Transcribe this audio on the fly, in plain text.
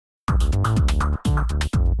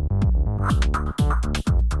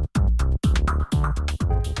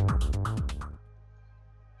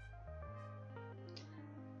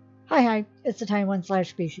Hi, it's the Tiny One /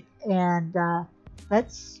 Bishie, and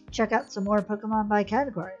let's check out some more Pokemon by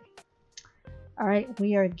category. Alright,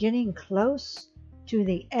 we are getting close to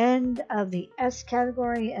the end of the S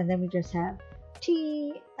category, and then we just have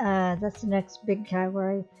T, that's the next big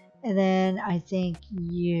category, and then I think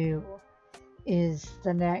U is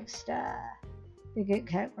the next big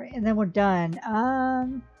category, and then we're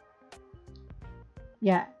done.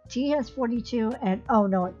 Yeah, T has 42, and oh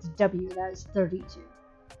no, it's W, that is 32.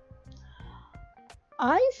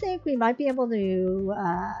 I think we might be able to,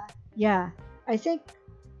 yeah, I think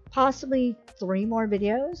possibly 3 more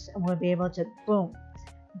videos and we'll be able to, boom,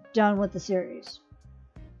 done with the series.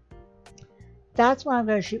 That's what I'm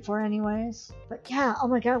going to shoot for anyways. But yeah, oh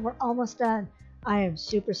my god, we're almost done. I am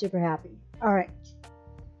super, super happy. Alright.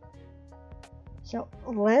 So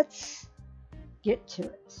let's get to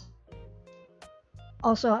it.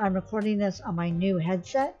 Also, I'm recording this on my new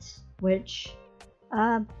headset, which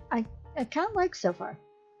I kind of like so far.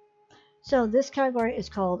 So this category is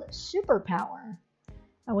called Superpower.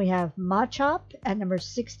 And we have Machop at number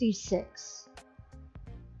 66.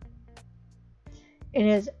 It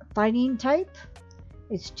is fighting type.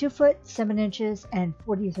 It's 2 foot 7 inches and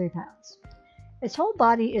 43 pounds. Its whole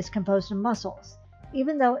body is composed of muscles.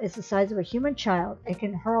 Even though it's the size of a human child, it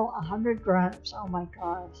can hurl 100 grams. Oh my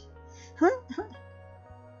gosh.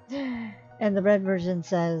 And the red version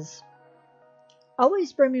says,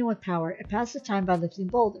 always brimming with power, it passes time by lifting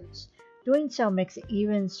boulders. Doing so makes it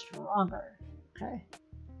even stronger. Okay.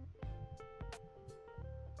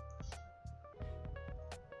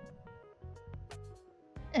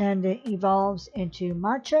 And it evolves into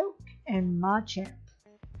Machoke and Machamp.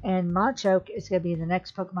 And Machoke is going to be the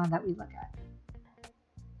next Pokemon that we look at.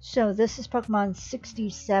 So this is Pokemon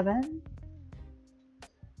 67.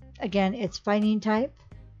 Again, it's fighting type.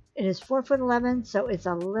 It is 4 foot 11, so it's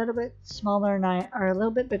a little bit smaller than I, or a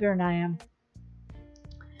little bit bigger than I am,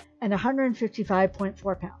 and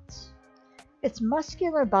 155.4 pounds. Its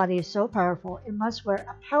muscular body is so powerful, it must wear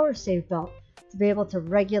a power save belt to be able to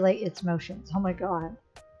regulate its motions. Oh my god.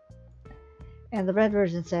 And the red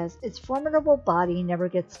version says, its formidable body never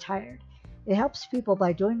gets tired. It helps people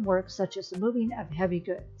by doing work such as the moving of heavy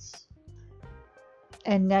goods.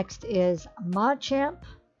 And next is Machamp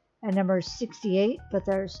at number 68, but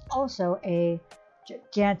there's also a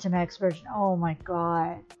Gigantamax version. Oh my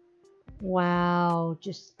god. Wow,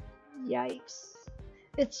 just yikes.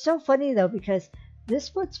 It's so funny though, because this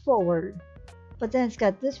foot's forward, but then it's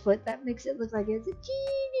got this foot that makes it look like it's a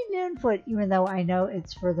teeny little foot, even though I know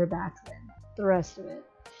it's further back than the rest of it.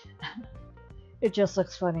 It just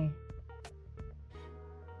looks funny.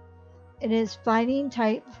 It is fighting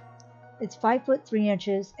type. It's 5 foot 3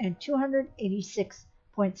 inches and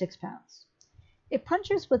 286.6 pounds. It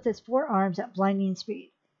punches with its 4 arms at blinding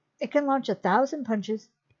speed. It can launch 1,000 punches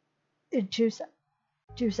in 2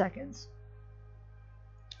 seconds.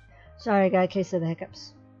 Sorry, I got a case of the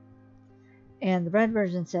hiccups. And the red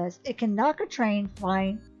version says, it can knock a train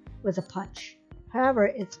flying with a punch. However,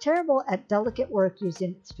 it's terrible at delicate work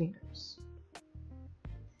using its fingers.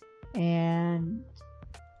 And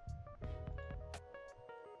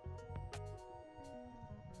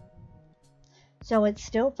so it's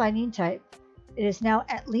still fighting type. It is now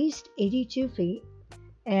at least 82 feet,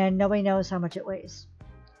 and nobody knows how much it weighs.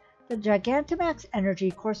 The Gigantamax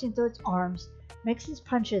energy coursing through its arms makes its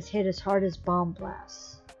punches hit as hard as bomb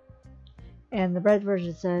blasts. And the red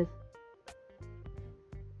version says,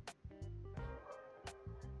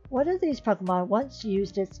 one of these Pokemon once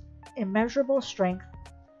used its immeasurable strength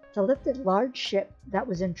to lift a large ship that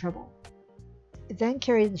was in trouble. It then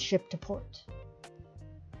carried the ship to port.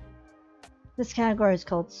 This category is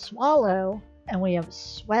called Swallow, and we have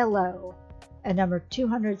Swallow at number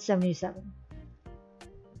 277.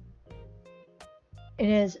 It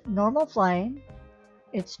is normal flying.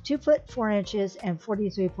 It's 2 foot 4 inches and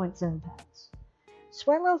 43.7 pounds.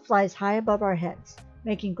 Swallow flies high above our heads,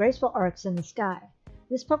 making graceful arcs in the sky.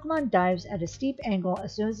 This Pokemon dives at a steep angle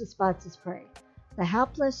as soon as it spots its prey. The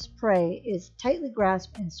hapless prey is tightly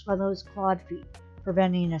grasped in Swallow's clawed feet,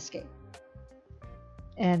 preventing escape.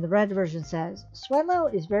 And the red version says, Swallow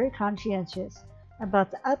is very conscientious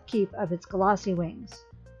about the upkeep of its glossy wings.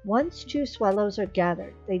 Once 2 swallows are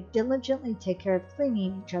gathered, they diligently take care of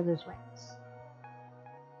cleaning each other's wings.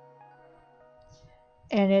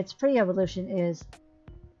 And its pre-evolution is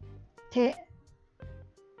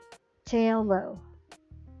tail low.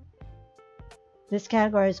 This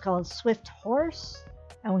category is called Swift Horse,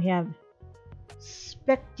 and we have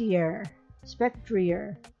Spectrier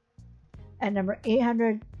at number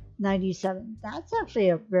 897. That's actually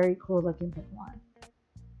a very cool looking Pokemon.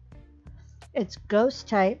 It's Ghost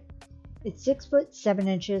type. It's 6 foot 7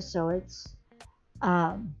 inches, so it's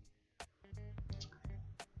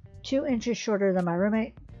 2 inches shorter than my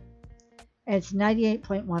roommate. And it's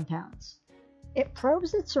 98.1 pounds. It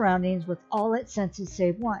probes its surroundings with all its senses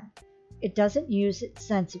save one. It doesn't use its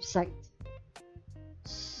sense of sight.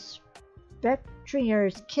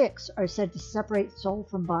 Spectrier's kicks are said to separate soul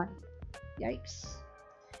from body. Yikes.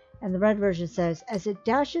 And the red version says, as it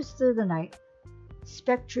dashes through the night,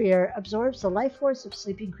 Spectrier absorbs the life force of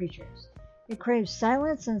sleeping creatures. It craves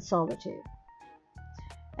silence and solitude.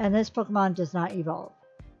 And this Pokemon does not evolve.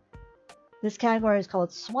 This category is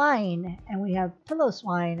called Swine, and we have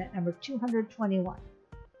Pillow-Swine at number 221.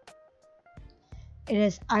 It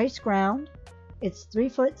is ice ground. It's 3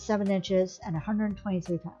 foot 7 inches and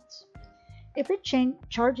 123 pounds. If it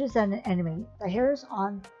charges at an enemy, the hairs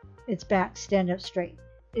on its back stand up straight.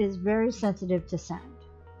 It is very sensitive to sound.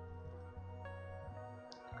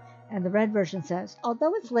 And the red version says,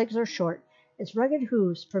 although its legs are short, its rugged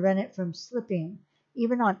hooves prevent it from slipping,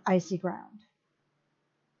 even on icy ground.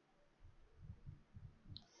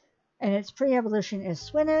 And its pre-evolution is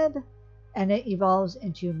Swinub, and it evolves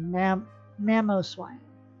into Mamoswine.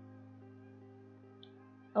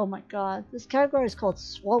 Oh my god, this category is called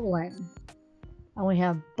Swollen. And we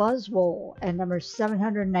have Buzzwole at number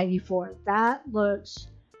 794. That looks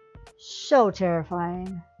so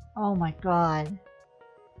terrifying. Oh my god.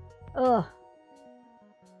 Ugh.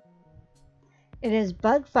 It is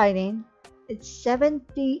bug fighting. It's 7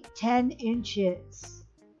 feet 10 inches.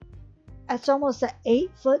 That's almost an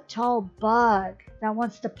 8 foot tall bug that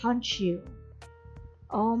wants to punch you.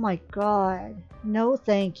 Oh my god. No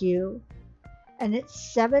thank you. And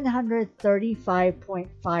it's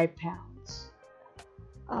 735.5 pounds.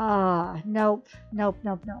 Nope.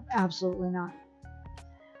 Absolutely not.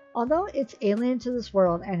 Although it's alien to this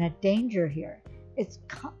world and a danger here, it's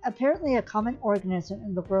apparently a common organism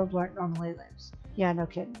in the world where it normally lives. Yeah, no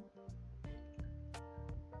kidding.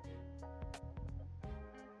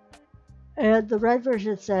 And the red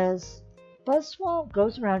version says, Buzzwole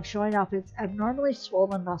goes around showing off its abnormally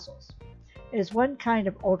swollen muscles. It is one kind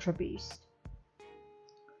of Ultra Beast.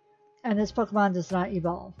 And this Pokemon does not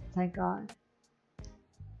evolve, thank God.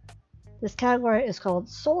 This category is called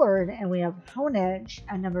Sword, and we have Honedge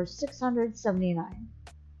at number 679.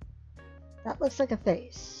 That looks like a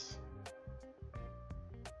face.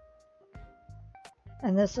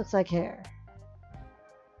 And this looks like hair.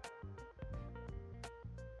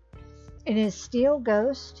 It is Steel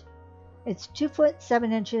Ghost. It's 2 foot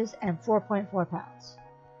 7 inches and 4.4 pounds.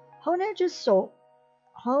 Honedge's soul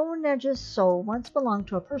once belonged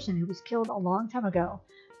to a person who was killed a long time ago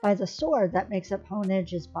by the sword that makes up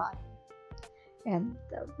Honedge's body. And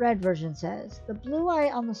the red version says, the blue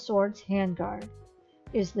eye on the sword's handguard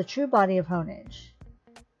is the true body of Honedge.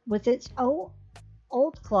 With its old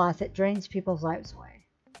cloth, it drains people's lives away.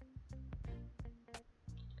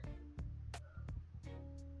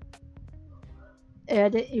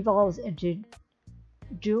 And it evolves into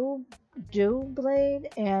Dual Blade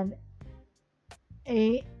and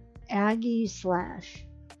a Aggie Slash.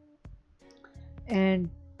 And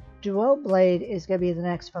Dual Blade is going to be the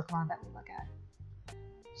next Pokemon that we look at.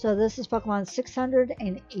 So this is Pokemon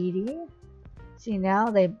 680. See, now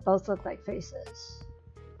they both look like faces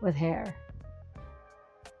with hair.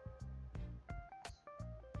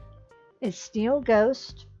 It's Steel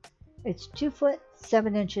Ghost. It's 2 foot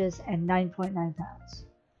 7 inches and 9.9 pounds.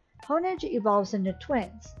 Honedge evolves into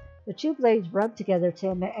twins. The two blades rub together to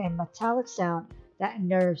emit a metallic sound that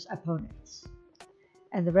unnerves opponents.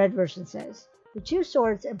 And the red version says, the two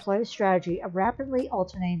swords employ a strategy of rapidly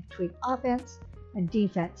alternating between offense and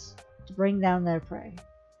defense to bring down their prey.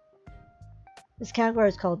 This category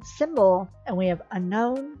is called Symbol, and we have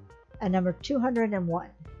Unknown at number 201.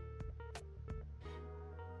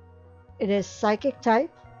 It is Psychic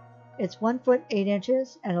type. It's 1 foot 8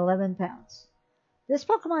 inches and 11 pounds. This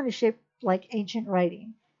Pokemon is shaped like ancient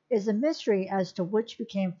writing. It is a mystery as to which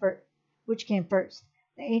came first,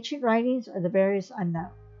 the ancient writings or the various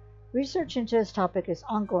unknown. Research into this topic is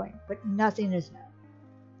ongoing, but nothing is known.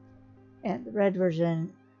 And the red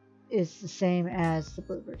version is the same as the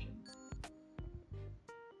blue version.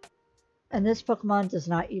 And this Pokemon does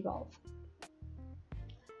not evolve.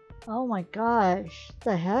 Oh my gosh,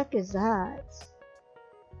 the heck is that?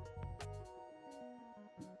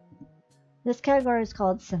 This category is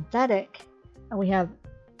called Synthetic, and we have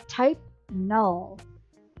Type Null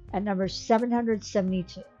at number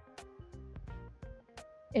 772.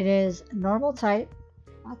 It is Normal type.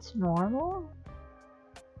 That's normal.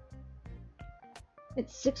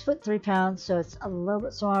 It's 6 foot 3 pounds, so it's a little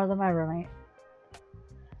bit smaller than my roommate.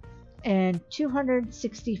 And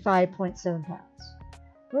 265.7 pounds.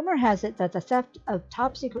 Rumor has it that the theft of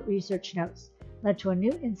top secret research notes led to a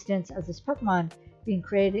new instance of this Pokemon being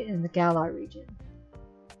created in the Galar region.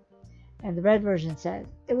 And the red version said,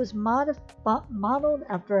 it was modeled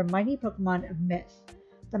after a mighty Pokemon of myth.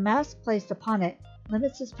 The mask placed upon it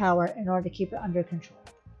limits its power in order to keep it under control.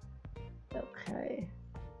 Okay.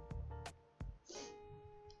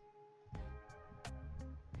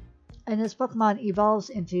 And this Pokemon evolves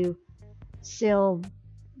into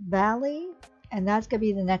Valley, and that's going to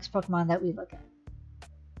be the next Pokemon that we look at.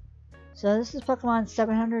 So this is Pokemon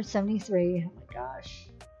 773. Oh my gosh.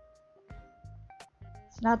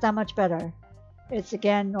 It's not that much better. It's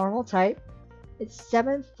again normal type. It's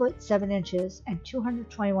 7 foot 7 inches and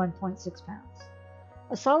 221.6 pounds.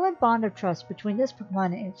 A solid bond of trust between this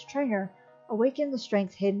Pokemon and its trainer awakened the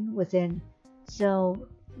strength hidden within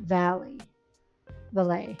Valley.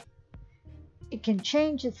 It can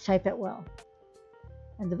change its type at will.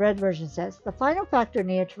 And the red version says, the final factor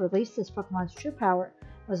needed to release this Pokemon's true power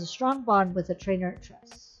was a strong bond with a trainer it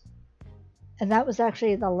trusts. And that was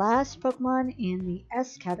actually the last Pokemon in the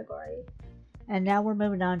S category. And now we're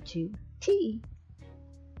moving on to T.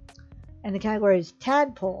 And the category is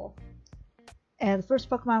Tadpole. And the first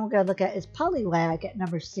Pokemon we're going to look at is Poliwag at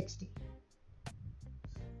number 60.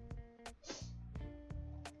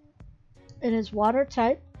 It is water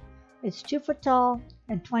type. It's 2 foot tall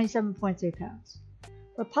and 27.3 pounds.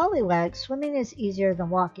 For Poliwag, swimming is easier than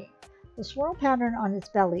walking. The swirl pattern on its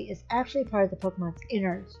belly is actually part of the Pokemon's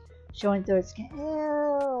innards, showing through its skin.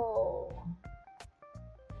 Ew.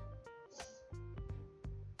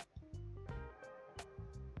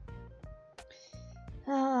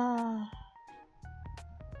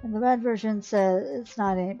 And the red version says it's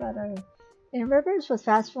not any better. In rivers with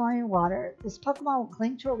fast flowing water, this Pokemon will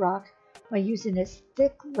cling to a rock by using its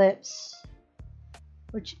thick lips,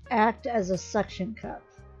 which act as a suction cup.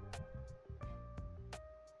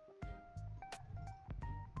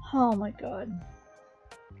 Oh my god.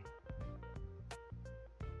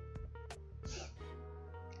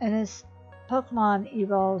 And this Pokemon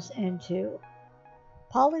evolves into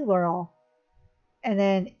Poliwhirl, and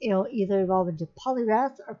then it'll either evolve into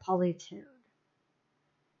Poliwrath or Politoed.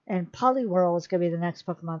 And Poliwhirl is going to be the next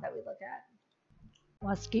Pokemon that we look at.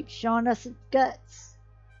 Wants to keep showing us its guts.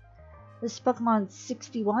 This Pokemon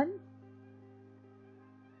 61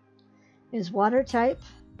 is water type.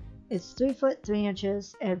 It's 3 foot 3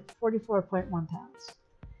 inches and 44.1 pounds.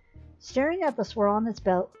 Staring at the swirl on its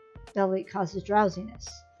belly causes drowsiness.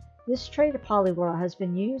 This trait of Poliwhirl has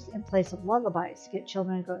been used in place of lullabies to get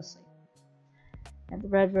children to go to sleep. And the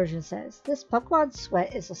red version says, this Pokemon's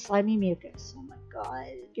sweat is a slimy mucus. Oh my god,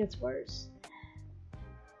 it gets worse.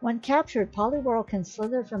 When captured, Poliwhirl can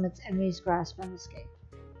slither from its enemy's grasp and escape.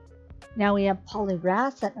 Now we have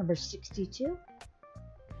Poliwrath at number 62.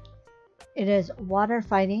 It is water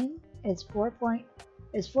fighting. It's 4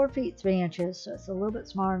 feet 3 inches, so it's a little bit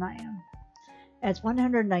smaller than I am. And it's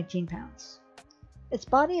 119 pounds. Its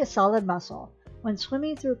body is solid muscle. When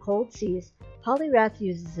swimming through cold seas, Poliwrath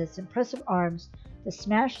uses its impressive arms to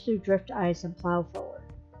smash through drift ice and plow forward.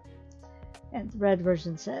 And the red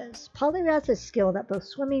version says, Poliwrath is skilled at both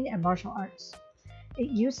swimming and martial arts. It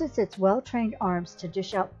uses its well-trained arms to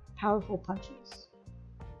dish out powerful punches.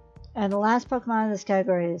 And the last Pokemon in this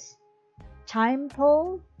category is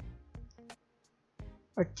Timepole,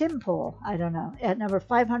 or Timpole, I don't know, at number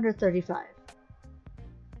 535.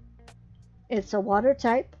 It's a water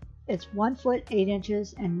type. It's 1 foot 8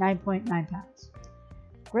 inches and 9.9 pounds.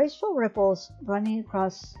 Graceful ripples running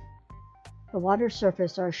across the water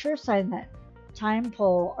surface are a sure sign that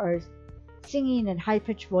Timepole are singing in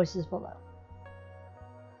high-pitched voices below.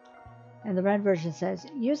 And the red version says,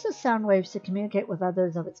 uses sound waves to communicate with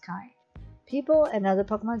others of its kind. People and other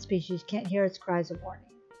Pokemon species can't hear its cries of warning.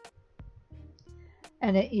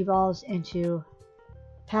 And it evolves into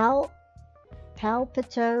Palpitoad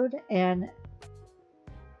and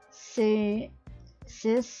Sismitoad.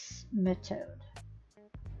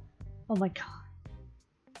 Oh my god.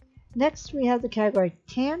 Next we have the category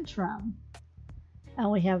Tantrum. And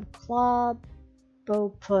we have Clawbopus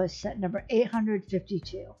at number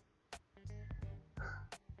 852.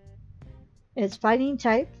 It's fighting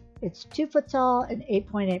type. It's 2 foot tall and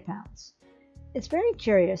 8.8 pounds. It's very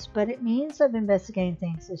curious, but its means of investigating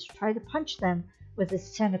things is to try to punch them with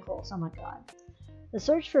its tentacles. Oh my god. The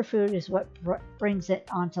search for food is what brings it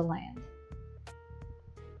onto land.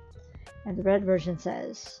 And the red version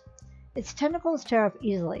says, its tentacles tear off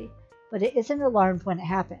easily, but it isn't alarmed when it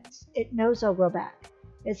happens. It knows I'll grow back.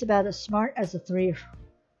 It's about as smart as a 3-year-old.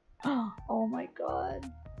 Oh my god.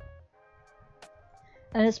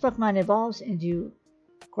 And this Pokemon evolves into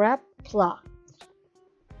Grapplot.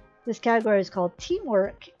 This category is called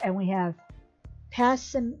Teamwork, and we have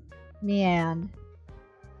Passimian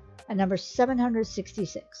at number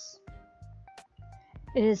 766.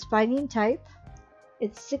 It is fighting type.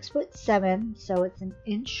 It's 6'7", so it's an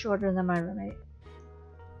inch shorter than my roommate.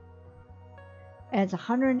 And it's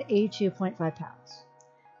 182.5 pounds.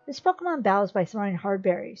 This Pokemon battles by throwing hard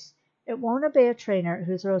berries. It won't obey a trainer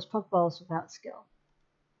who throws Pokeballs without skill.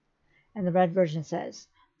 And the red version says,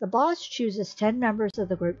 the boss chooses 10 members of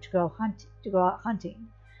the group to go out hunting.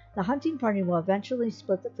 The hunting party will eventually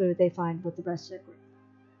split the food they find with the rest of the group.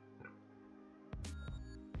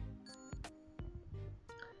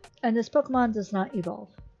 And this Pokemon does not evolve.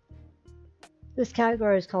 This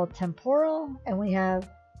category is called Temporal, and we have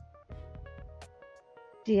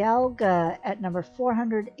Dialga at number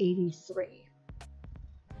 483.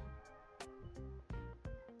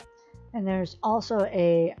 And there's also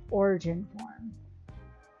a origin form.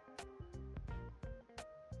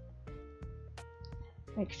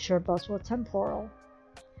 Making sure both were temporal.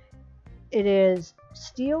 It is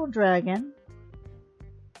Steel Dragon.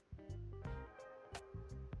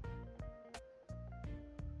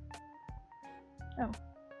 Oh.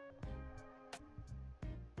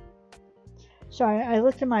 Sorry, I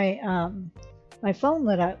looked at my my phone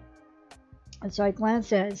lit up, and so I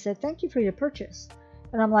glanced at it and said, "Thank you for your purchase."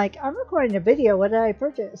 And I'm like, "I'm recording a video. What did I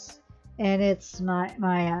purchase?" And it's my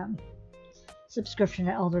subscription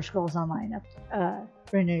to Elder Scrolls Online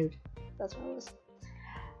renewed. That's what it was.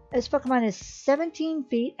 This Pokemon is 17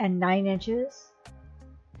 feet and 9 inches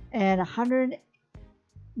and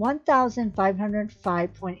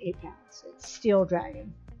 1,505.8 pounds. It's Steel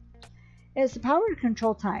Dragon. It has the power to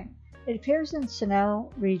control time. It appears in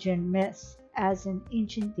Sinnoh region myths as an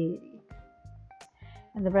ancient deity.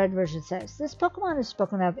 And the red version says, this Pokemon is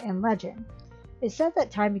spoken of in legend. It's said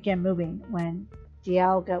that time began moving when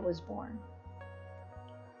Dialga was born.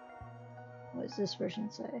 What does this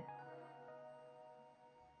version say?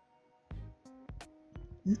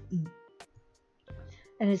 And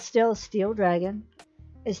it's still a Steel Dragon.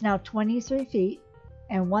 It's now 23 feet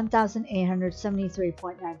and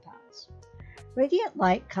 1,873.9 pounds. Radiant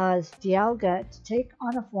light caused Dialga to take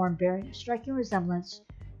on a form bearing a striking resemblance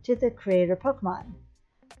to the creator Pokemon.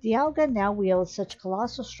 Dialga now wields such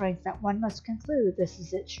colossal strength that one must conclude this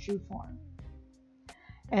is its true form.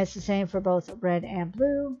 And it's the same for both red and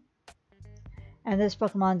blue. And this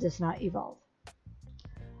Pokemon does not evolve.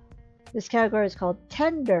 This category is called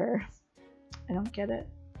Tender. I don't get it.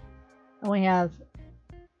 And we have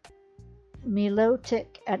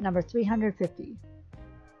Milotic at number 350.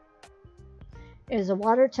 It is a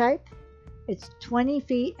water type. It's 20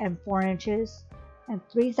 feet and 4 inches and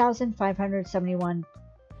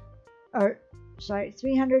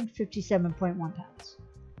 357.1 pounds.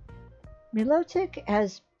 Milotic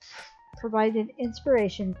has provided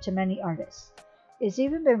inspiration to many artists. It's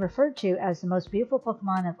even been referred to as the most beautiful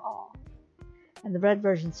Pokemon of all. And the red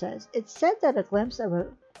version says, it's said that a glimpse of a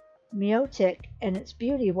Milotic and its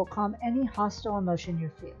beauty will calm any hostile emotion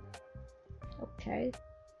you feel. Okay.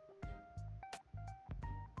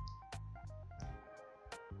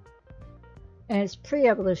 And its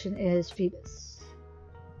pre-evolution is Phoebus.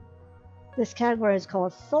 This category is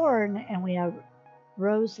called Thorn, and we have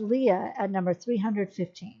Roselia at number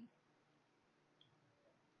 315.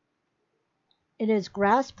 It is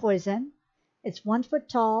grass poison. It's 1 foot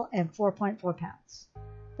tall and 4.4 pounds.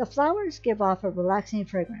 The flowers give off a relaxing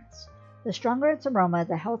fragrance. The stronger its aroma,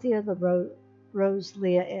 the healthier the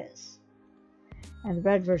Roselia is. And the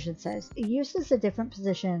red version says, it uses the different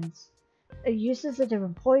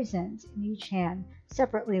poisons in each hand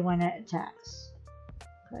separately when it attacks.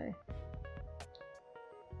 Okay.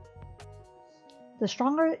 The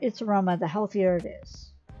stronger its aroma, the healthier it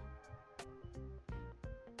is.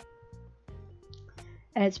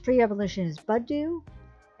 And its pre-evolution is Buddew,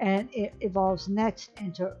 and it evolves next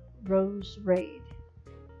into Rose Raid.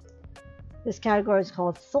 This category is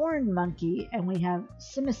called Thorn Monkey, and we have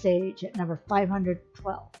Simisage at number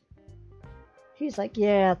 512. He's like,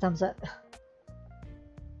 yeah, thumbs up.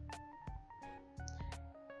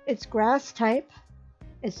 It's grass type.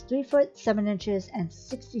 It's 3 foot 7 inches and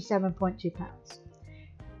 67.2 pounds.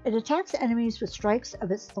 It attacks enemies with strikes of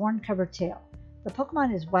its thorn-covered tail. The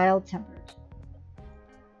Pokemon is wild-tempered.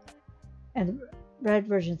 And the red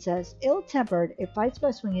version says, ill-tempered, it fights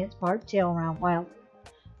by swinging its barbed tail around wildly.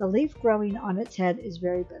 The leaf growing on its head is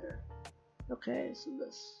very bitter. Okay, so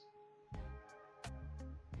this.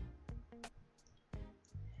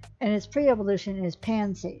 And its pre-evolution is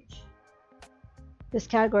Pansage. This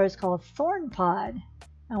category is called Thorn Pod,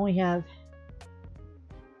 And we have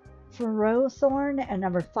Ferrothorn at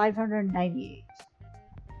number 598.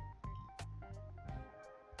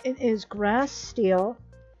 It is grass steel.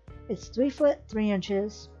 It's 3 foot 3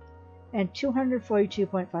 inches and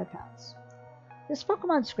 242.5 pounds. This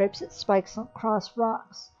Pokemon scrapes its spikes across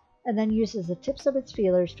rocks and then uses the tips of its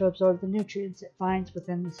feelers to absorb the nutrients it finds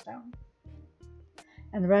within the stone.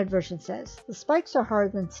 And the red version says, the spikes are harder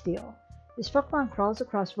than steel. This Pokemon crawls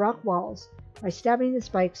across rock walls by stabbing the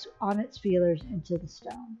spikes on its feelers into the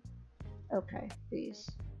stone. Okay, these.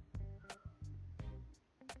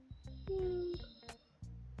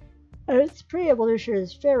 Its pre-evolution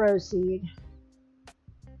is Pharaoh Seed.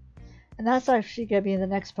 And that's actually going to be the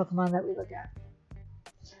next Pokemon that we look at.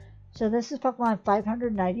 So this is Pokemon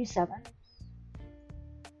 597.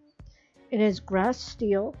 It is grass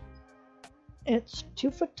steel. It's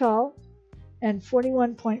 2 foot tall and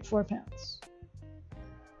 41.4 pounds.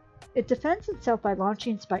 It defends itself by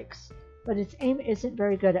launching spikes, but its aim isn't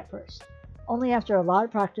very good at first. Only after a lot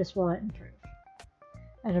of practice will it improve.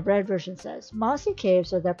 And the red version says, mossy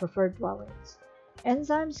caves are their preferred dwellings.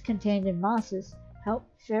 Enzymes contained in mosses help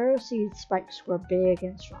Pharaoh Seed spikes grow big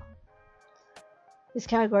and strong. This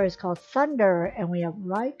category is called Thunder, and we have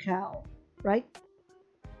Raikou,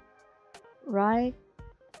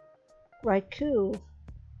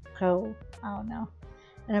 I don't know,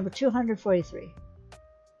 and number 243.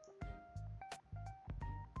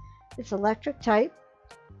 It's electric type.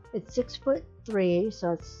 It's 6'3",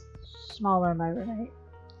 so it's smaller than my roommate,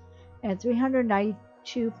 and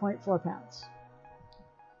 392.4 pounds.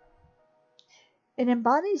 It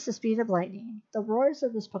embodies the speed of lightning. The roars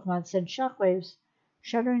of this Pokemon send shockwaves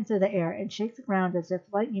shuddering through the air and shake the ground as if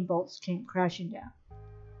lightning bolts came crashing down.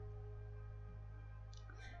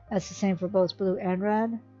 That's the same for both blue and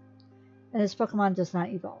red. And this Pokemon does not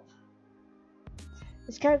evolve.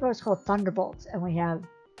 This category is called Thunderbolts, and we have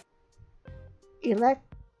Electivire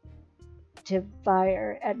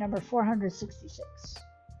at number 466.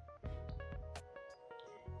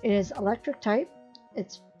 It is electric type.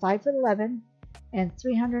 It's 5'11" and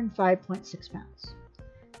 305.6 pounds.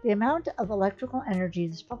 The amount of electrical energy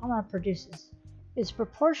this Pokemon produces is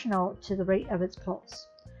proportional to the rate of its pulse.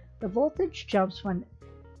 The voltage jumps when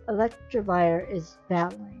Electivire is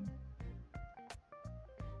battling.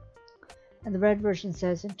 And the red version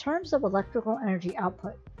says, in terms of electrical energy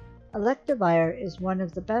output, Electivire is one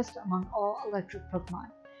of the best among all electric Pokemon.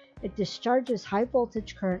 It discharges high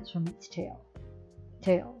voltage currents from its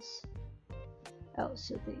tails. Oh,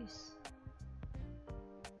 so these.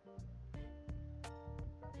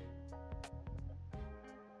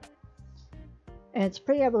 And its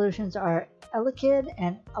pre-evolutions are Elekid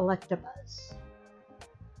and Electabuzz.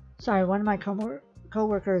 Sorry, one of my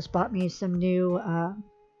co-workers bought me some new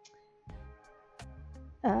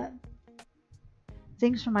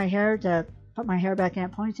things for my hair to put my hair back in a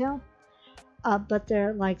ponytail. But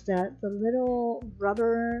they're like the little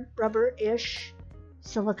rubber-ish,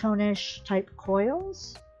 silicone-ish type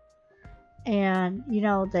coils. And, you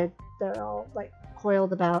know, they're all like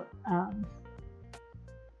coiled about.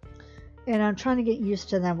 And I'm trying to get used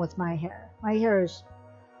to them with my hair. My hair is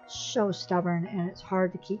so stubborn, and it's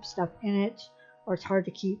hard to keep stuff in it, or it's hard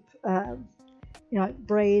to keep,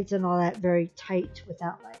 braids and all that very tight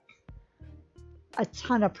without like a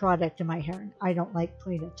ton of product in my hair. I don't like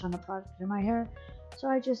putting a ton of product in my hair, so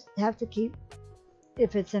I just have to keep,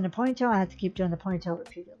 if it's in a ponytail, I have to keep doing the ponytail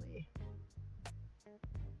repeatedly.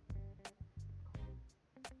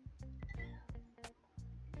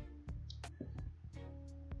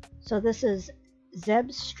 So this is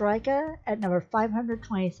Zebstrika at number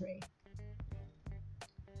 523.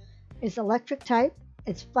 It's electric type.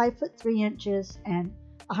 It's 5'3" and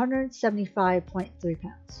 175.3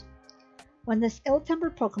 pounds. When this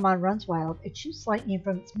ill-tempered Pokemon runs wild, it shoots lightning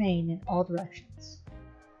from its mane in all directions.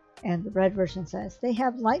 And the red version says, they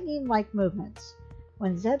have lightning-like movements.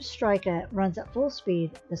 When Zebstrika runs at full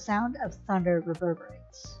speed, the sound of thunder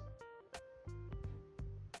reverberates.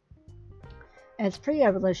 And its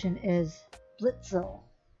pre-evolution is Blitzel.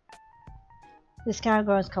 This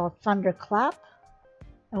category is called Thunderclap,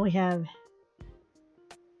 and we have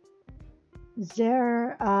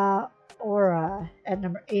Zeraora at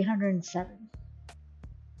number 807.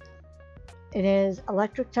 It is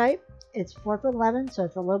electric type. It's 4'11", so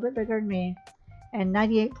it's a little bit bigger than me, and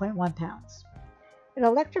 98.1 pounds. It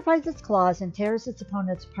electrifies its claws and tears its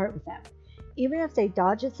opponents apart with them. Even if they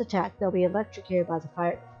dodge its attack, they'll be electrocuted by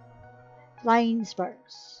the flying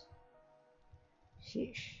sparks.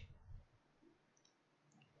 Sheesh.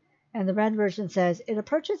 And the red version says, it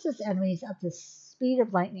approaches its enemies at the speed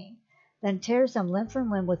of lightning, then tears them limb from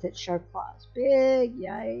limb with its sharp claws. Big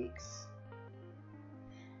yikes.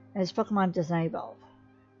 And this Pokemon does not evolve.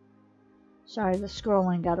 Sorry, the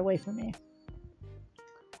scrolling got away from me.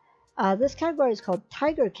 This category is called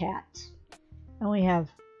Tiger Cat. And we have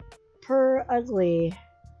Purugly,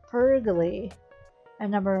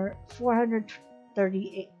 and number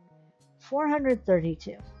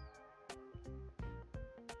 432.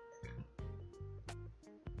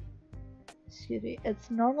 Excuse me. It's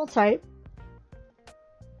normal type.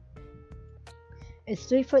 It's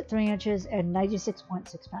 3 foot 3 inches and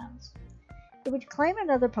 96.6 pounds. It would claim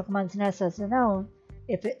another Pokemon's nest as its own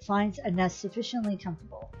if it finds a nest sufficiently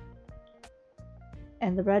comfortable.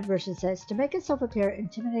 And the red version says, to make itself appear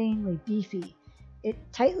intimidatingly beefy, it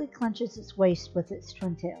tightly clenches its waist with its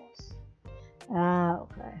twin tails. Ah,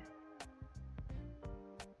 okay.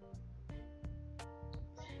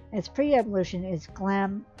 Its pre-evolution is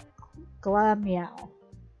Glameow.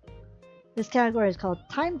 This category is called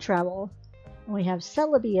Time Travel, and we have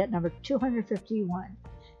Celebi at number 251.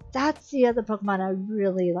 That's the other Pokemon I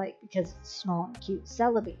really like because it's small and cute.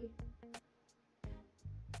 Celebi.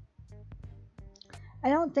 I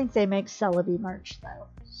don't think they make Celebi merch though.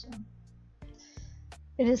 So.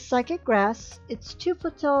 It is Psychic Grass. It's 2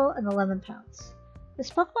 foot tall and 11 pounds.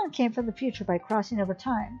 This Pokemon came from the future by crossing over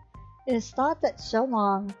time. It is thought that so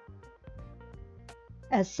long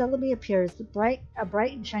as Celebi appears, a bright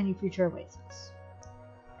and shiny future awaits us.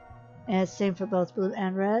 And it's same for both blue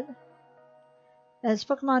and red. And this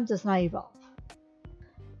Pokemon does not evolve.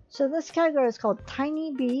 So this category is called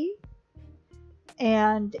Tinybishie,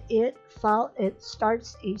 and it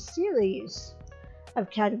starts a series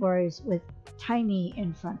of categories with tiny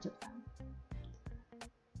in front of them.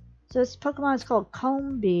 So this Pokemon is called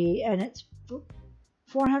Combee, and it's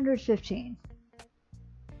 415.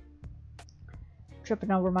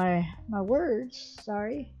 Tripping over my words,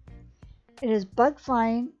 sorry. It is bug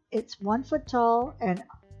flying. It's 1 foot tall and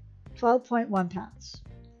 12.1 pounds.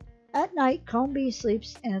 At night, Combee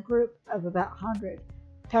sleeps in a group of about 100,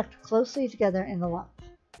 packed closely together in a lump.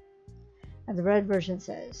 And the red version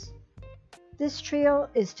says, this trio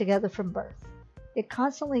is together from birth. It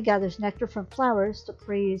constantly gathers nectar from flowers to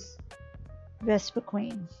please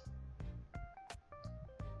Vespiquen.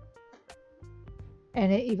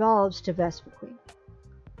 And it evolves to Vespiquen.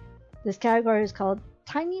 This category is called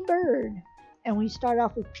Tiny Bird, and we start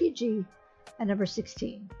off with Bishie at number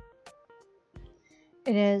 16.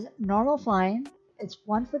 It is normal flying. It's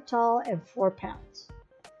 1 foot tall and 4 pounds.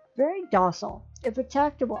 Very docile. If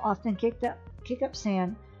attacked, it will often kick up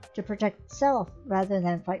sand to protect itself rather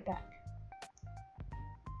than fight back.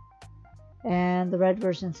 And the red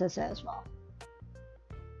version says that as well.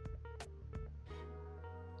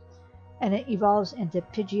 And it evolves into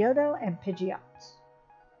Pidgeotto and Pidgeot.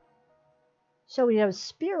 So we have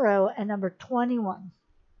Spearow at number 21.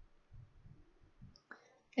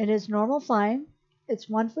 It is normal flying. It's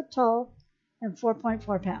 1 foot tall and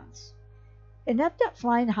 4.4 pounds. Inept at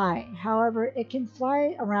flying high, however, it can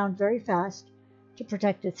fly around very fast to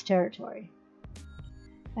protect its territory.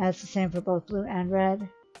 That's the same for both blue and red.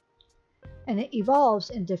 And it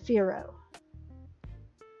evolves into Fearow.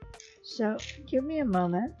 So give me a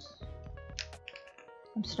moment.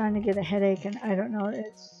 I'm starting to get a headache, and I don't know if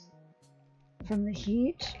it's from the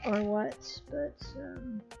heat or what, but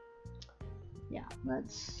yeah,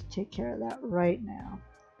 let's take care of that right now.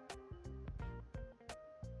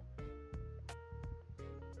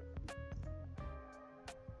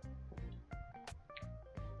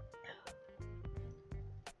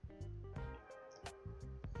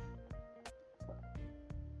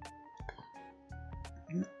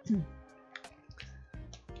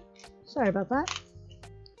 Sorry about that.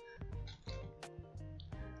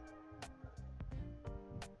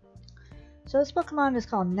 So this Pokemon is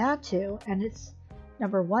called Natu, and it's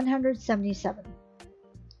number 177.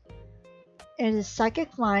 It is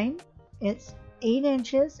Psychic Flying. It's 8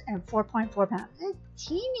 inches and 4.4 pounds. It's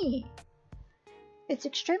teeny. It's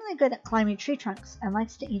extremely good at climbing tree trunks and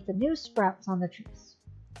likes to eat the new sprouts on the trees.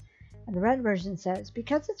 And the red version says,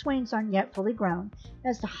 because its wings aren't yet fully grown, it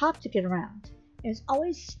has to hop to get around. It is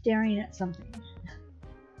always staring at something.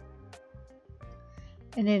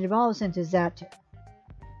 And it evolves into Xatu.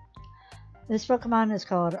 This Pokemon is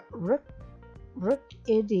called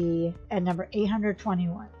Rookidee at number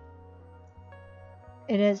 821.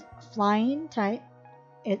 It is flying type.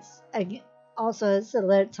 It's a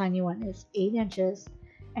little tiny one. It's 8 inches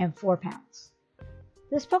and 4 pounds.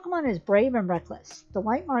 This Pokemon is brave and reckless. The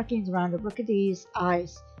white markings around the Rookidee's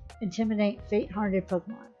eyes intimidate faint-hearted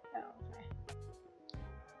Pokemon. Oh, okay.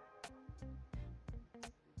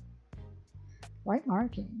 White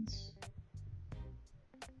markings.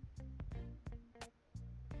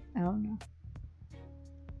 Oh no.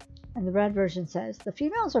 And the red version says, the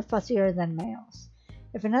females are fussier than males.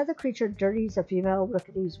 If another creature dirties a female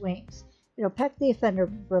rookety's wings, it'll peck the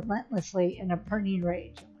offender relentlessly in a burning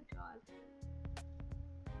rage. Oh my god.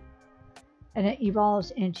 And it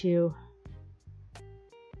evolves into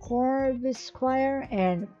Corvisquire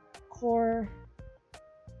and Corviknight.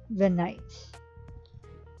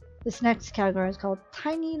 This next category is called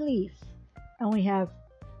Tiny Leaf, and we have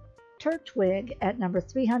Turtwig at number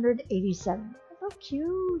 387. How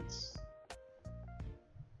cute!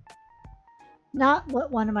 Not what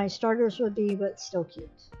one of my starters would be, but still cute.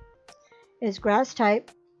 It's grass type,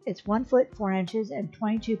 it's 1 foot 4 inches and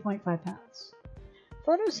 22.5 pounds.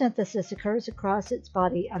 Photosynthesis occurs across its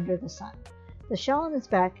body under the sun. The shell on its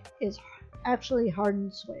back is actually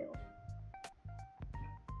hardened soil.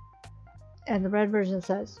 And the red version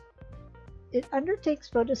says, it undertakes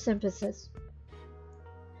photosynthesis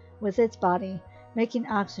with its body, making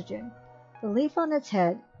oxygen. The leaf on its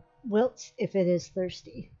head wilts if it is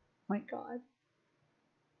thirsty. My god.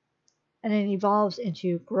 And it evolves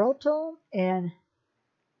into Grotto and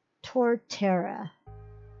Torterra.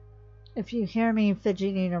 If you hear me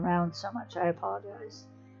fidgeting around so much, I apologize.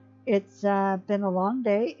 It's been a long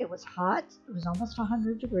day. It was hot. It was almost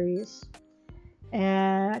 100 degrees.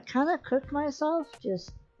 And I kind of cooked myself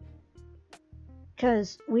just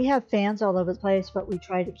because we have fans all over the place, but we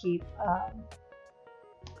try to keep...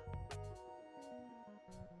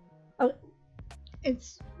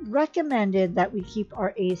 it's recommended that we keep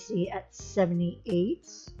our AC at 78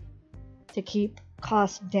 to keep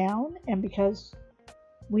costs down, and because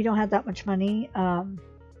we don't have that much money, my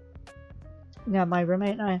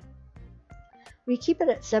roommate and I, we keep it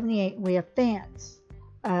at 78. We have fans.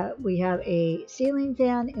 We have a ceiling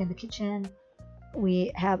fan in the kitchen.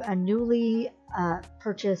 We have a newly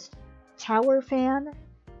purchased tower fan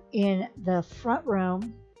in the front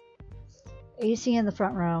room, AC in the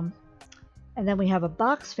front room. And then we have a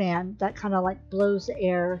box fan that kind of like blows the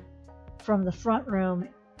air from the front room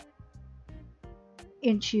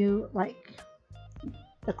into like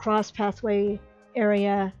the cross pathway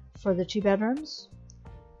area for the 2 bedrooms.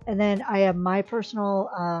 And then I have my personal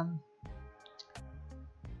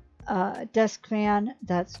desk fan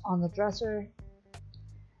that's on the dresser.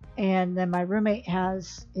 And then my roommate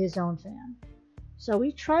has his own fan. So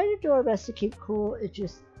we try to do our best to keep cool. It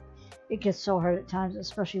gets so hard at times,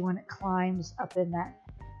 especially when it climbs up in that,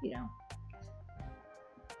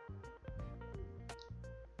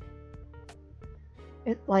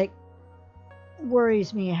 it like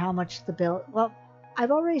worries me how much the bill. Well,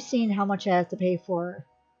 I've already seen how much I have to pay for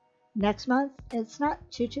next month. It's not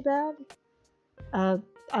too bad. I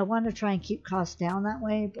want to try and keep costs down that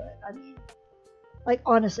way, but I mean, like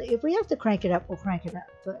honestly, if we have to crank it up, we'll crank it up.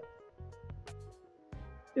 But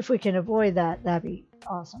if we can avoid that, that'd be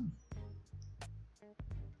awesome.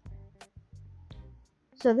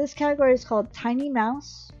 So this category is called Tiny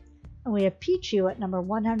Mouse, and we have Pichu at number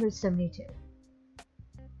 172.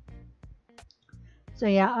 So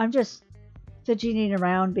yeah, I'm just fidgeting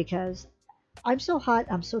around because I'm so hot,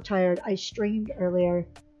 I'm so tired. I streamed earlier,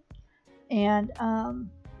 and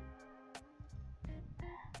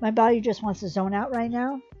my body just wants to zone out right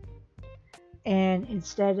now, and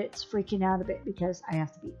instead it's freaking out a bit because I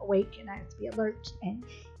have to be awake and I have to be alert and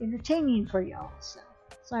entertaining for y'all. So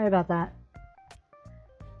sorry about that.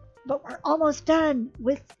 But we're almost done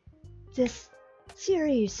with this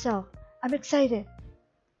series, so I'm excited.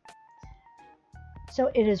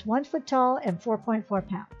 So it is 1 foot tall and 4.4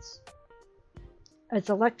 pounds.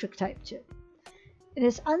 It's electric type too. It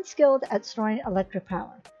is unskilled at storing electric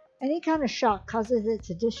power. Any kind of shock causes it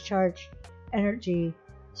to discharge energy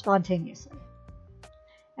spontaneously.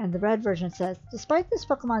 And the red version says, despite this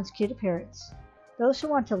Pokemon's cute appearance, those who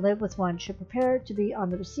want to live with one should prepare to be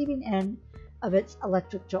on the receiving end of its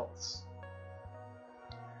electric jolts.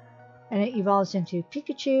 And it evolves into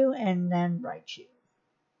Pikachu and then Raichu.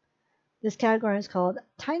 This category is called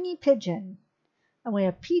Tiny Pigeon, and we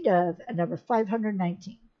have P-Dove at number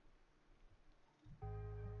 519.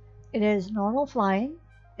 It is normal flying,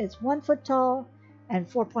 it's 1 foot tall and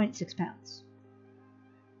 4.6 pounds.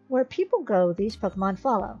 Where people go, these Pokemon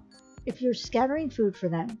follow. If you're scattering food for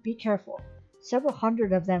them, be careful. Several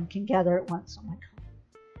hundred of them can gather at once. Oh my god.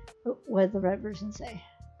 What did the red version say?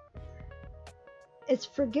 It's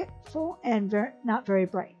forgetful and not very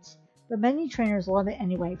bright, but many trainers love it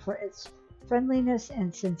anyway for its friendliness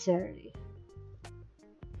and sincerity.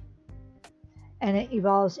 And it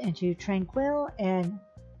evolves into Tranquil and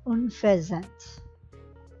Unpheasant.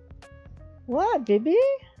 What, baby?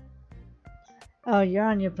 Oh, you're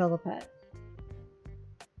on your pillow pet.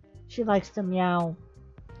 She likes to meow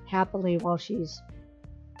happily while she's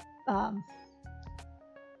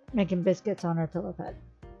making biscuits on our pillow pet.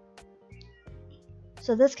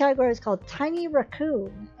 So this category is called Tiny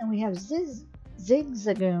Raccoon, and we have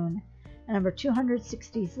Zigzagoon at number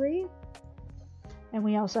 263, and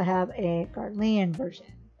we also have a Garlean version.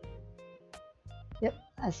 Yep,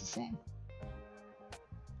 that's the same.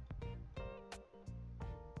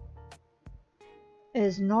 It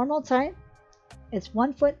is normal type. It's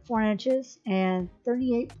 1 foot 4 inches and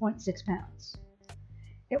 38.6 pounds.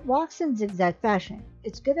 It walks in zigzag fashion.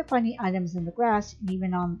 It's good at finding items in the grass and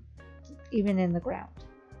even in the ground.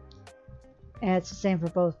 And it's the same for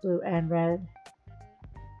both blue and red.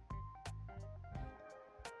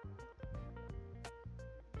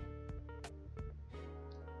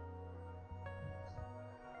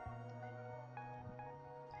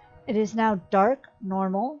 It is now dark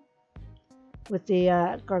normal with the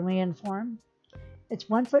Garlean form. It's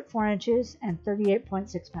 1 foot 4 inches and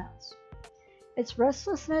 38.6 pounds. Its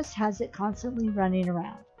restlessness has it constantly running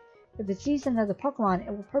around. If it sees another Pokemon,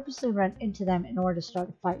 it will purposely run into them in order to start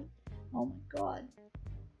a fight. Oh my god.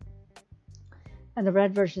 And the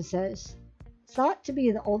red version says, thought to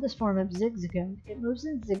be the oldest form of Zigzagoon, it moves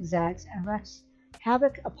in zigzags and wreaks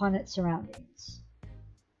havoc upon its surroundings.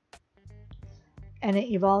 And it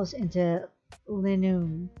evolves into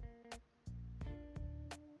Linoon.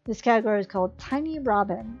 This category is called Tiny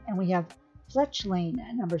Robin, and we have Fletchling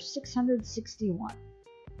at number 661.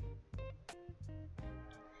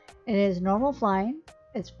 It is normal flying.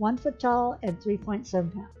 It's 1 foot tall and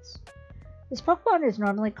 3.7 pounds. This Pokemon is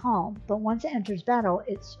normally calm, but once it enters battle,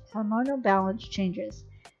 its hormonal balance changes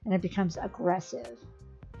and it becomes aggressive.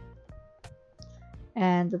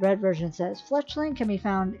 And the red version says, Fletchling can be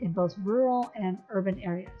found in both rural and urban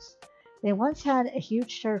areas. They once had a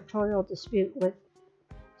huge territorial dispute with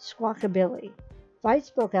Squawkabilly.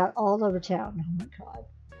 Fights broke out all over town. Oh my god.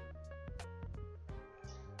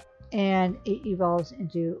 And it evolves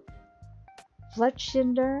into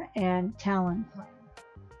Fletchinder and Talonflame.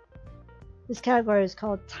 This category is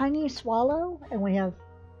called Tiny Swallow, and we have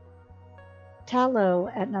Tailo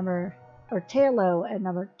at number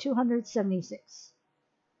 276.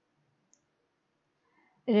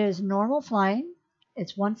 It is normal flying.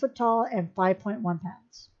 It's 1 foot tall and 5.1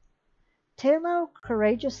 pounds. Tailo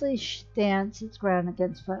courageously stands its ground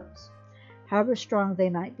against foes, however strong they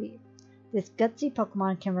might be. This gutsy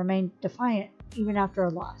Pokemon can remain defiant even after a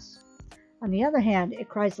loss. On the other hand, it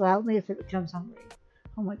cries loudly if it becomes hungry.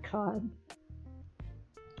 Oh my god.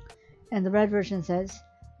 And the red version says,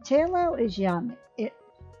 Tailo is young. It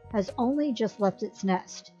has only just left its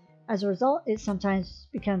nest. As a result, it sometimes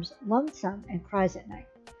becomes lonesome and cries at night.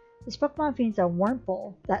 This Pokemon feeds on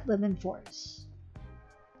Wurmple that live in forests.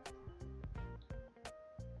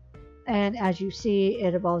 And as you see,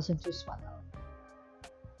 it evolves into Swallow.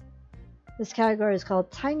 This category is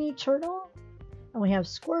called Tiny Turtle, and we have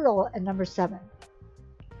Squirtle at number 7.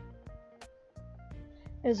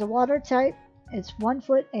 It is a water type. It's 1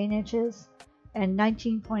 foot 8 inches and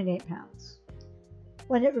 19.8 pounds.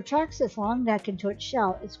 When it retracts its long neck into its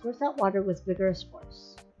shell, it squirts out water with vigorous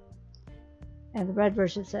force. And the red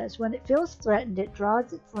version says, when it feels threatened, it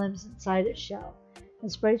draws its limbs inside its shell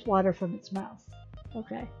and sprays water from its mouth.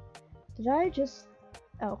 Okay. Did I just...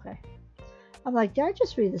 Oh, okay. I'm like, did I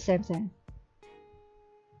just read the same thing?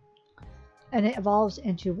 And it evolves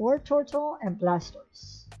into Wartortle and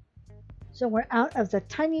Blastoise. So we're out of the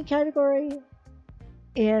tiny category,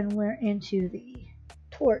 and we're into the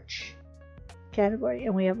torch category,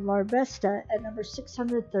 and we have Larvesta at number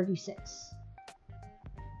 636.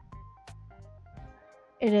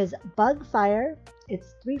 It is Bug Fire.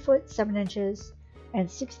 It's 3 foot 7 inches and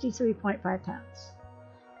 63.5 pounds.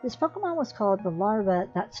 This Pokemon was called the larva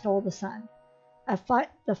that stole the sun. The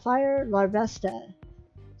fire Larvesta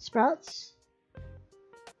sprouts.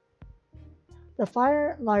 The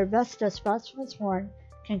fire Larvesta sprouts from its horn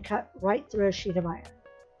can cut right through a sheet of iron.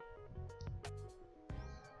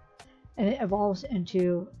 And it evolves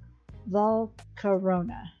into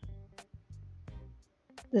Volcarona.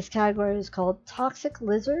 This category is called Toxic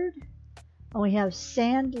Lizard, and we have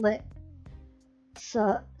Sandlit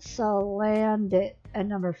Salandit at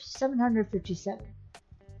number 757.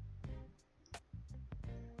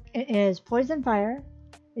 It is Poison Fire.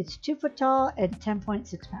 It's 2 foot tall and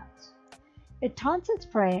 10.6 pounds. It taunts its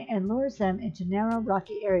prey and lures them into narrow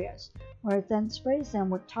rocky areas, where it then sprays them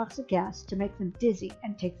with toxic gas to make them dizzy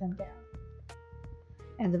and take them down.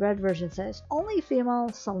 And the red version says, only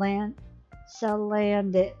female Salandit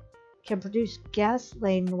can produce gas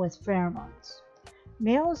laden with pheromones.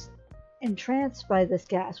 Males entranced by this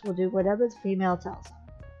gas will do whatever the female tells them.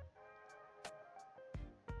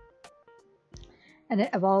 And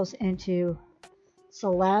it evolves into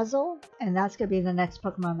Salazzle, and that's going to be the next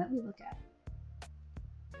Pokemon that we look at.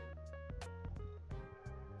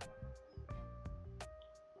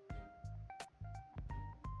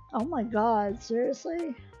 Oh my god,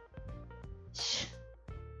 seriously?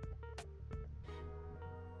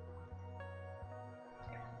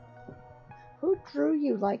 Who drew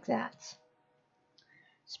you like that? It's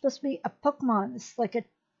supposed to be a Pokemon. It's like a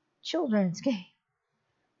children's game.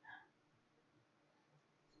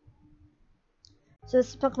 So this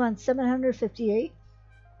is Pokemon 758.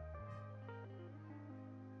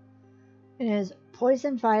 It is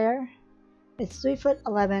Poison Fire. It's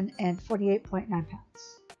 3'11" and 48.9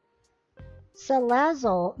 pounds.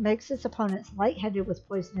 Salazzle makes its opponents lightheaded with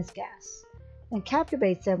poisonous gas and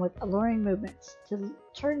captivates them with alluring movements to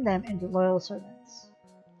turn them into loyal servants.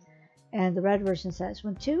 And the red version says,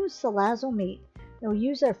 when two Salazzle meet, they'll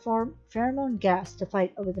use their pheromone gas to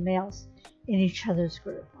fight over the males in each other's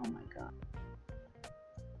group. Oh my god.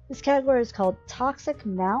 This category is called Toxic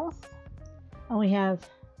Mouth, and we have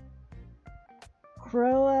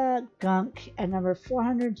Croagunk at number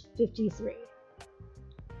 453.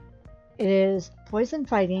 It is poison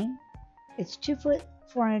fighting. It's 2 foot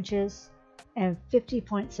 4 inches and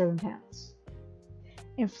 50.7 pounds.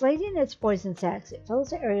 Inflating its poison sacs, it fills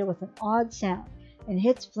the area with an odd sound and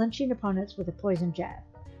hits flinching opponents with a poison jab.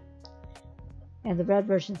 And the red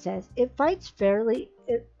version says, it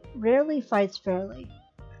rarely fights fairly,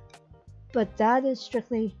 but that is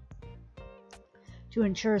strictly to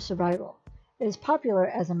ensure survival. It is popular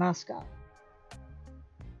as a mascot.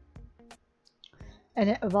 And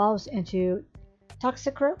it evolves into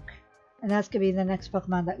Toxicroak, and that's going to be the next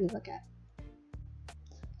Pokemon that we look at.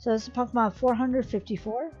 So this is Pokemon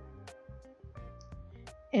 454.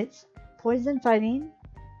 It's poison fighting,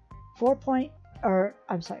 4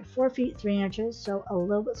 feet 3 inches, so a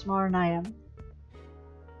little bit smaller than I am,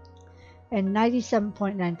 and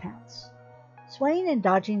 97.9 pounds. Swaying and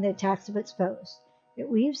dodging the attacks of its foes, it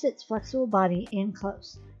weaves its flexible body in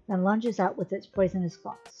close, then lunges out with its poisonous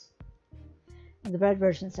claws. And the red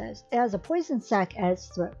version says, it has a poison sac at its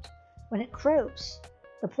throat. When it croaks,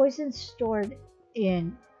 the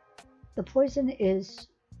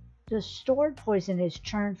stored poison is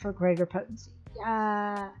churned for greater potency.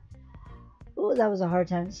 Yeah. Ooh, that was a hard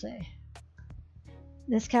time to say.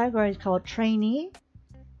 This category is called Trainee,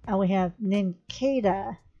 and we have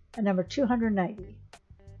Nincada at number 290.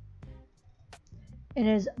 It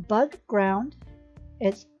is bug ground.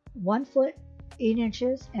 It's 1 foot 8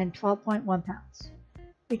 inches and 12.1 pounds.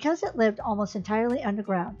 Because it lived almost entirely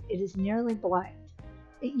underground, it is nearly blind.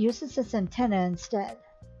 It uses its antenna instead.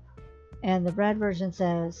 And the red version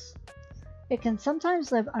says, it can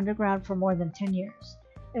sometimes live underground for more than 10 years.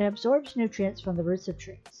 It absorbs nutrients from the roots of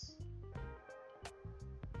trees.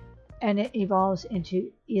 And it evolves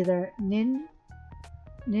into either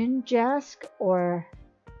Ninjask or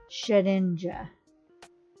Shedinja.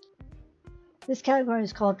 This category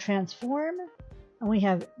is called Transform, and we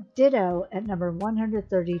have Ditto at number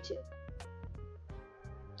 132.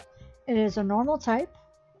 It is a normal type.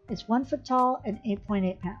 It's 1 foot tall and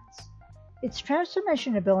 8.8 pounds. Its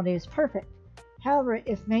transformation ability is perfect. However,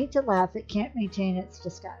 if made to laugh, it can't maintain its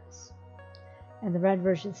disguise. And the red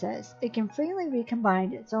version says, it can freely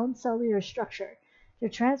recombine its own cellular structure to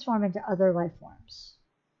transform into other life forms.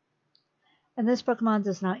 And this Pokemon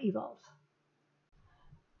does not evolve.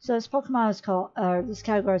 So this Pokemon is called, this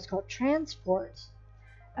category is called Transport,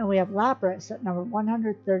 and we have Lapras at number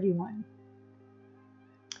 131.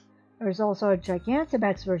 There's also a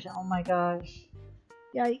Gigantamax version. Oh my gosh.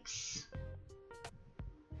 Yikes.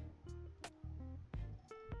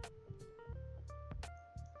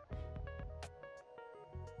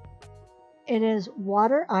 It is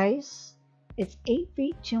water ice. It's 8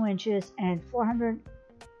 feet 2 inches and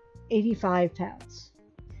 485 pounds.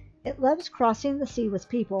 It loves crossing the sea with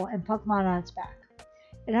people and Pokemon on its back.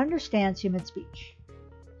 It understands human speech.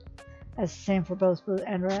 That's the same for both blue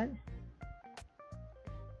and red.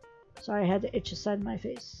 Sorry, I had to itch a side of my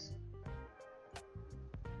face.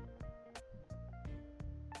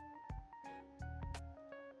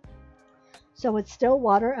 So it's still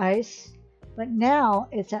water ice, but now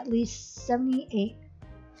it's at least 78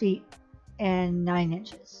 feet and 9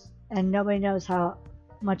 inches. And nobody knows how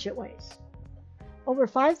much it weighs. Over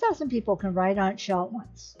 5,000 people can ride on its shell at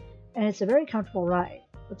once, and it's a very comfortable ride,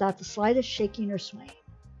 without the slightest shaking or swaying.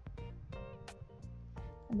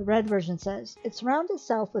 And the red version says, it surrounds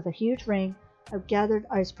itself with a huge ring of gathered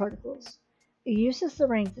ice particles. It uses the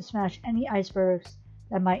ring to smash any icebergs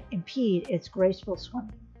that might impede its graceful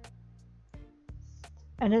swimming.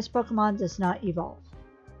 And this Pokemon does not evolve.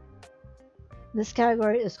 This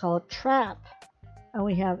category is called Trap, and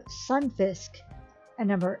we have Sunfisk and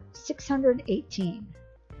number 618.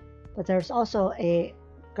 But there's also a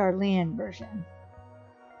Garlean version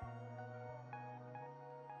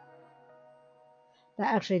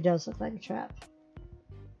that actually does look like a trap.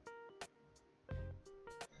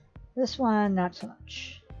 This one, not so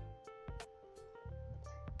much.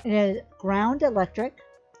 It is ground electric.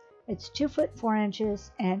 It's 2 foot 4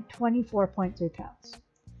 inches and 24.3 pounds.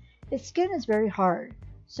 Its skin is very hard,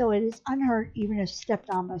 so it is unhurt even if stepped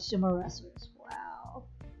on by sumo wrestlers. Wow.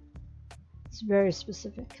 It's very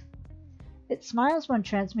specific. It smiles when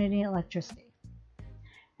transmitting electricity.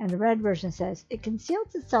 And the red version says, it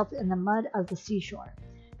conceals itself in the mud of the seashore.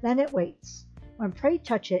 Then it waits. When prey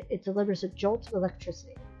touch it, it delivers a jolt of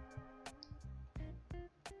electricity.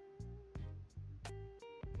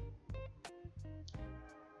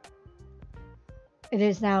 It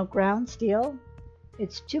is now ground steel.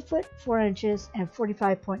 It's 2 foot 4 inches and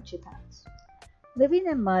 45.2 pounds. Living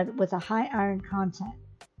in mud with a high iron content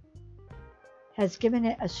has given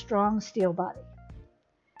it a strong steel body.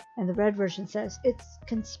 And the red version says, its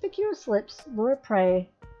conspicuous lips lure prey.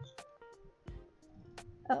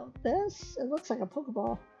 Oh, this? It looks like a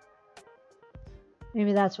Pokeball.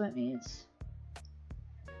 Maybe that's what it means.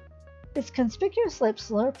 Its conspicuous lips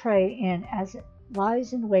lure prey in as it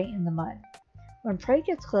lies in wait in the mud. When prey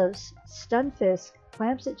gets close, Stun Fisk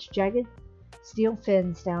clamps its jagged steel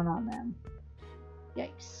fins down on them.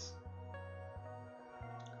 Yikes.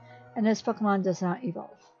 And this Pokemon does not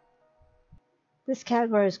evolve. This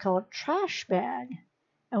category is called Trash Bag,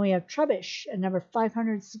 and we have Trubbish at number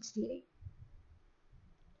 568.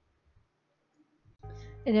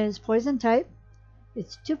 It is poison type.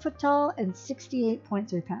 It's 2 foot tall and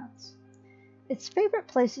 68.3 pounds. Its favorite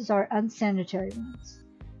places are unsanitary ones.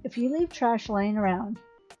 If you leave trash laying around,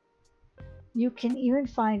 you can even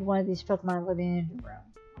find one of these Pokemon living in your room.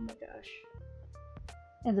 Oh my gosh.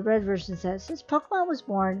 And the red version says, this Pokemon was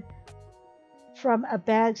born from a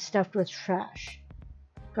bag stuffed with trash.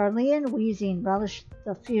 Garlean wheezing relished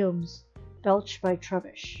the fumes belched by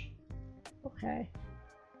Trubbish. Okay.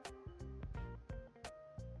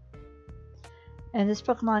 And this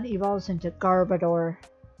Pokemon evolves into Garbodor.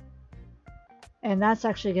 And that's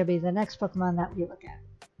actually going to be the next Pokemon that we look at.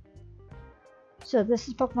 So this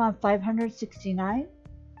is Pokemon 569.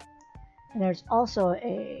 And there's also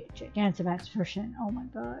a Gigantamax version. Oh my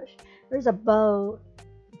gosh. There's a boat.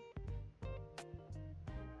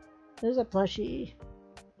 There's a plushie.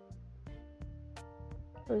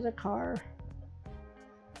 There's a car.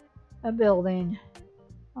 A building.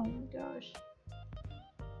 Oh my gosh.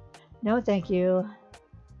 No, thank you.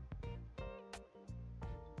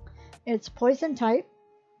 It's poison type.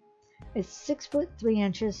 It's 6 foot 3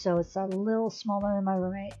 inches, so it's a little smaller than my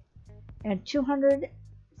roommate. And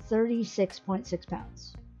 236.6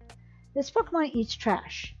 pounds. This Pokemon eats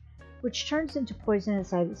trash, which turns into poison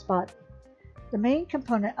inside its body. The main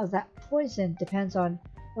component of that poison depends on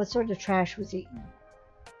what sort of trash was eaten.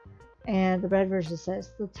 And the red version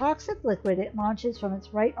says, the toxic liquid it launches from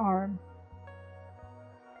its right arm.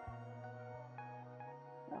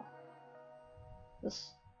 Oh, this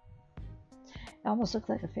it almost looks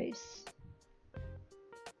like a face.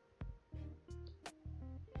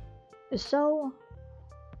 It's so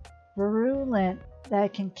virulent that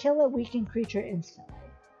it can kill a weakened creature instantly.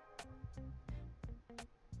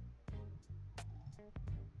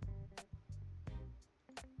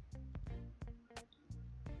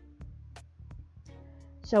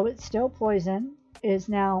 So it's still poison. It is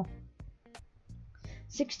now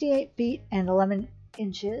 68 feet and 11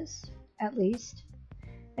 inches at least,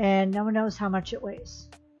 and no one knows how much it weighs.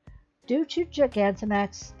 Due to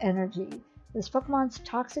Gigantamax energy, this Pokemon's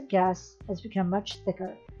toxic gas has become much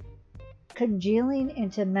thicker, congealing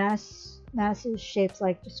into masses shaped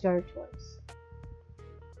like discarded toys.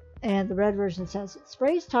 And the red version says it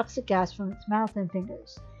sprays toxic gas from its mouth and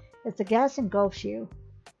fingers. If the gas engulfs you,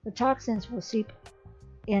 the toxins will seep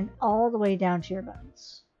in all the way down to your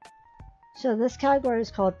bones. So this category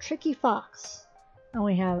is called Tricky Fox, and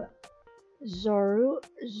we have Zorua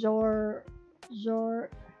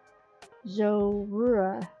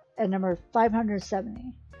at number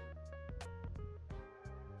 570.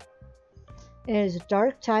 It is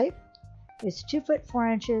dark type. It's 2 foot 4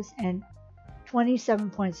 inches and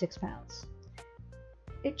 27.6 pounds.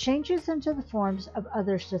 It changes into the forms of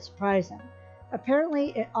others to surprise them.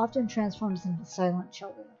 Apparently, it often transforms into silent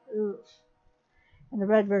children. Oof. And the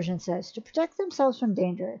red version says, to protect themselves from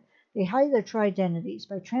danger, they hide their true identities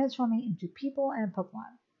by transforming into people and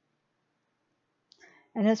Pokemon.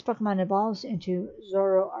 And this Pokemon evolves into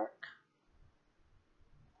Zoroark.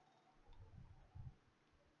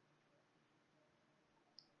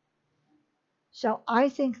 So I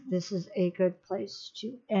think this is a good place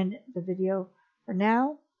to end the video for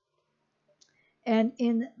now. And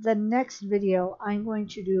in the next video, I'm going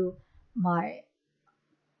to do my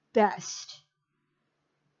best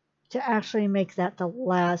to actually make that the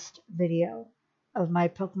last video of my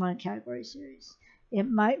Pokemon category series. It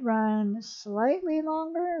might run slightly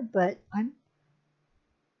longer, but I'm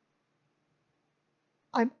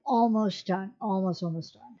almost done. Almost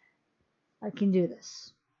done. I can do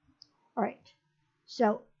this. All right.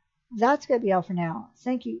 So that's going to be all for now.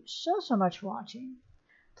 Thank you so much for watching.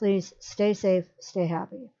 Please stay safe, stay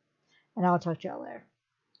happy, and I'll talk to y'all later.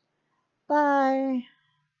 Bye.